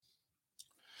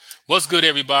What's good,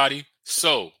 everybody?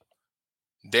 So,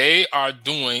 they are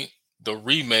doing the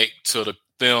remake to the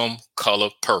film Color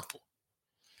Purple.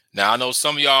 Now, I know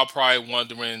some of y'all probably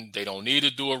wondering they don't need to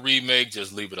do a remake,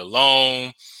 just leave it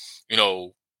alone. You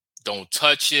know, don't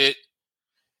touch it.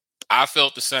 I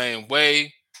felt the same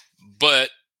way, but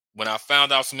when I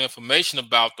found out some information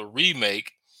about the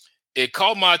remake, it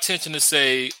caught my attention to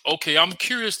say, okay, I'm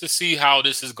curious to see how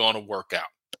this is going to work out.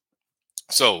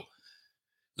 So,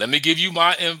 let me give you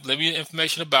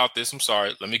information about this. I'm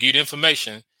sorry. Let me give you the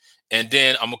information, and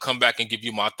then I'm gonna come back and give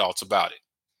you my thoughts about it.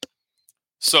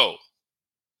 So,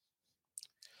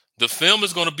 the film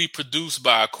is going to be produced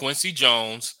by Quincy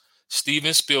Jones,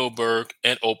 Steven Spielberg,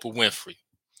 and Oprah Winfrey.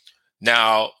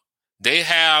 Now, they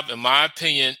have, in my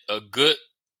opinion, a good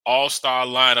all-star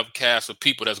lineup cast of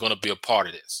people that's going to be a part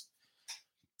of this,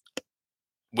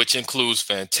 which includes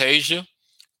Fantasia,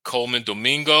 Coleman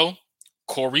Domingo,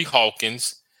 Corey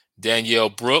Hawkins, Danielle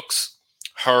Brooks,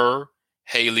 Her,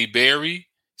 Haley Berry,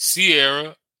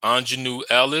 Sierra, Anjanou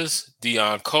Ellis,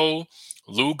 Dion Cole,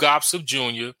 Lou Gossett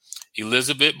Jr.,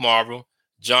 Elizabeth Marvel,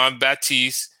 John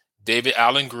Baptiste, David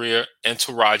Allen Greer, and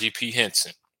Taraji P.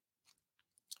 Henson.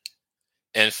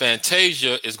 And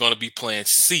Fantasia is going to be playing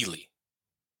Celie,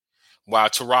 while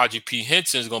Taraji P.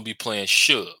 Henson is going to be playing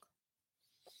Suge.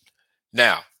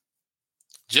 Now,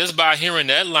 just by hearing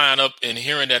that lineup and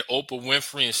hearing that Oprah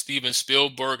Winfrey and Steven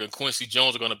Spielberg and Quincy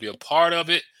Jones are going to be a part of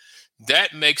it,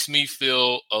 that makes me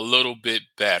feel a little bit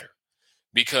better.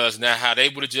 Because now how they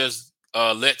would have just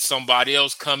let somebody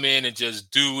else come in and just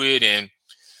do it and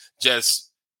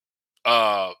just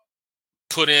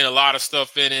put in a lot of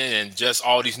stuff in it and just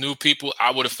all these new people,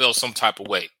 I would have felt some type of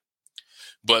way.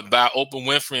 But by Oprah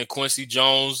Winfrey and Quincy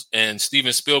Jones and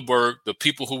Steven Spielberg, the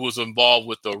people who was involved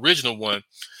with the original one,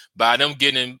 by them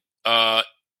getting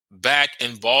back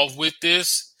involved with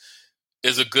this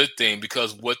is a good thing,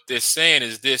 because what they're saying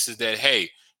is that, hey,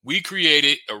 we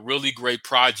created a really great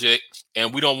project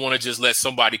and we don't want to just let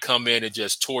somebody come in and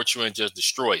just torture and just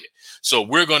destroy it. So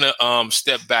we're going to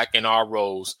step back in our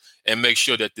roles and make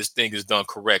sure that this thing is done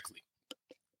correctly.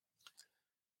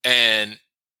 And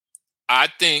I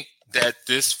think that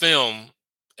this film,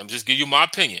 I'm just giving you my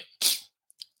opinion,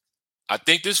 I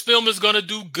think this film is going to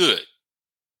do good.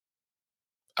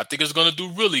 I think it's going to do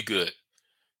really good.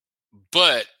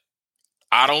 But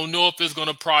I don't know if it's going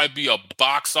to probably be a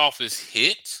box office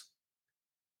hit.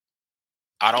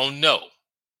 I don't know.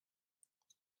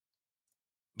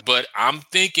 But I'm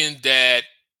predicting that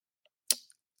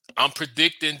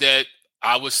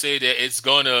I would say that it's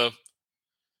going to,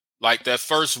 like that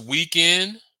first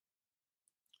weekend,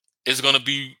 it's going to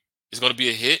be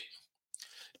a hit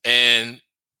and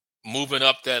moving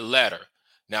up that ladder.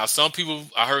 Now, some people,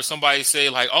 I heard somebody say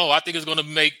like, oh, I think it's going to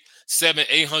make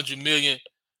 700-800 million.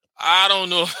 I don't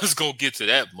know if it's going to get to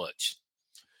that much,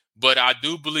 but I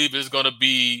do believe it's going to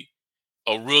be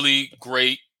a really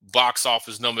great box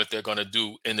office number that they're going to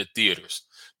do in the theaters,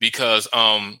 because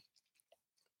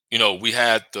we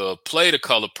had the play The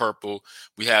Color Purple,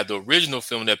 we had the original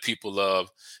film that people love,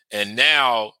 and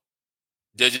now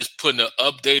they're just putting an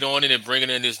update on it and bringing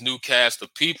in this new cast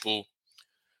of people,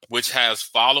 which has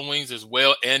followings as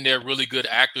well, and they're really good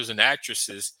actors and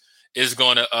actresses, is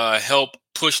going to help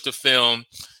push the film,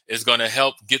 is going to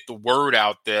help get the word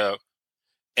out there,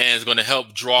 and is going to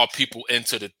help draw people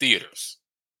into the theaters.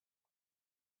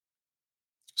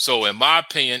 So in my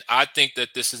opinion, I think that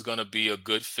this is going to be a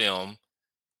good film.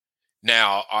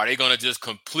 Now, are they going to just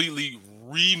completely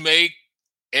remake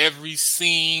every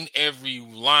scene, every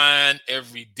line,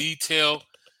 every detail?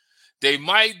 They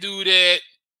might do that,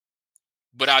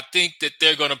 but I think that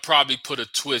they're going to probably put a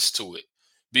twist to it,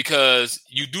 because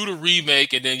you do the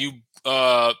remake and then you,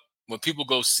 when people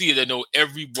go see it, they know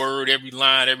every word, every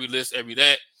line, every list, every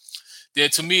that. Then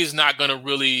to me, it's not going to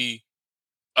really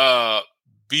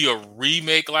be a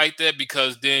remake like that,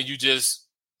 because then you just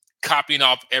copying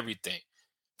off everything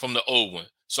from the old one.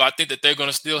 So I think that they're going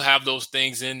to still have those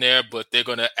things in there, but they're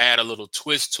going to add a little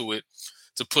twist to it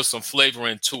to put some flavor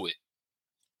into it.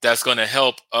 That's going to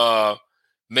help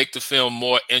make the film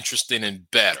more interesting and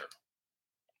better.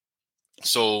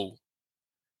 So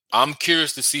I'm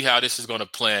curious to see how this is going to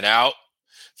plan out.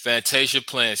 Fantasia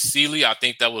playing Celie, I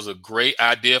think that was a great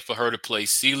idea for her to play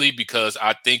Celie, because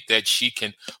I think that she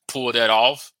can pull that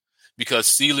off, because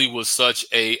Celie was such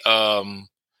a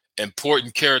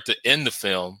important character in the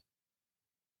film.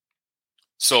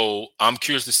 So I'm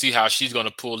curious to see how she's going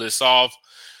to pull this off.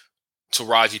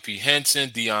 Taraji P. Henson,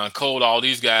 Dion Cole, all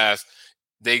these guys,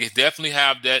 they definitely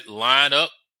have that lineup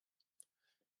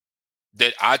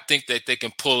that I think that they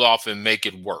can pull off and make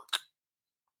it work.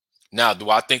 Now, do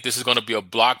I think this is going to be a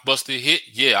blockbuster hit?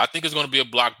 Yeah, I think it's going to be a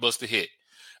blockbuster hit.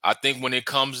 I think when it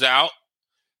comes out,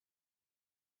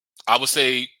 I would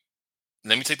say,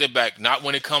 let me take that back. Not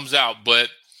when it comes out, but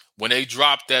when they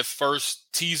drop that first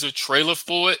teaser trailer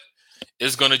for it,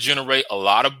 it's going to generate a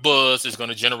lot of buzz. It's going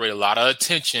to generate a lot of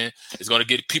attention. It's going to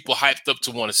get people hyped up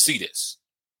to want to see this.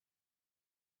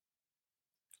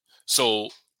 So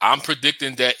I'm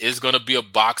predicting that it's going to be a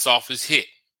box office hit.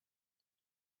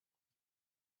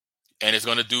 And it's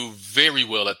going to do very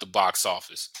well at the box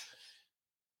office.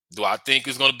 Do I think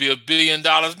it's going to be $1 billion?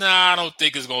 Nah, I don't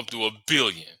think it's going to do $1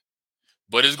 billion.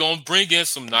 But it's going to bring in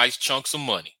some nice chunks of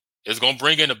money. It's going to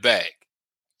bring in a bag.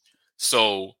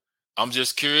 So I'm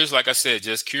just curious, like I said,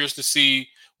 just curious to see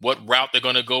what route they're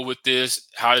going to go with this,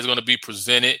 how it's going to be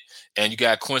presented. And you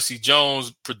got Quincy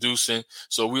Jones producing.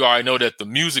 So we already know that the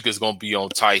music is going to be on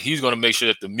tight. He's going to make sure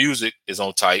that the music is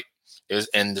on tight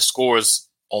and the score is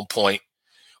on point.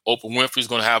 Oprah Winfrey's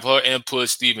going to have her input.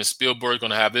 Steven Spielberg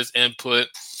going to have his input.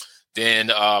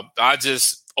 Then I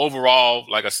just, overall,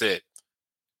 like I said,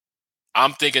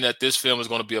 I'm thinking that this film is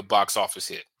going to be a box office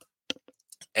hit.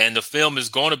 And the film is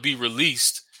going to be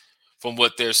released, from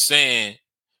what they're saying,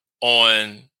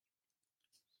 on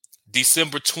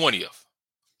December 20th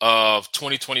of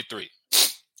 2023.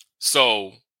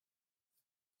 So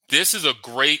this is a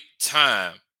great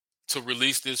time to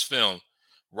release this film.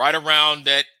 Right around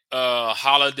that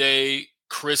holiday,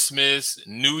 Christmas,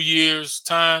 New Year's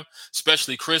time,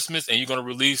 especially Christmas, and you're going to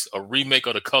release a remake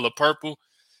of The Color Purple,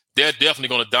 they're definitely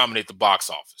going to dominate the box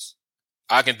office.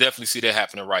 I can definitely see that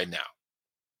happening right now.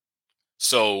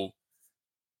 So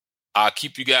I'll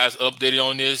keep you guys updated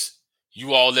on this.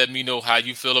 You all let me know how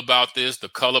you feel about this. The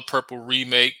Color Purple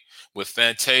remake with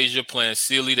Fantasia playing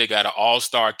Celie. They got an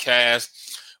all-star cast.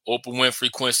 Oprah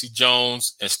Winfrey, Quincy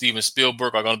Jones, and Steven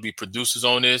Spielberg are going to be producers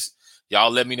on this.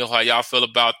 Y'all let me know how y'all feel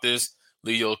about this.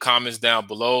 Leave your comments down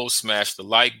below. Smash the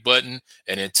like button.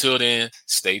 And until then,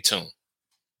 stay tuned.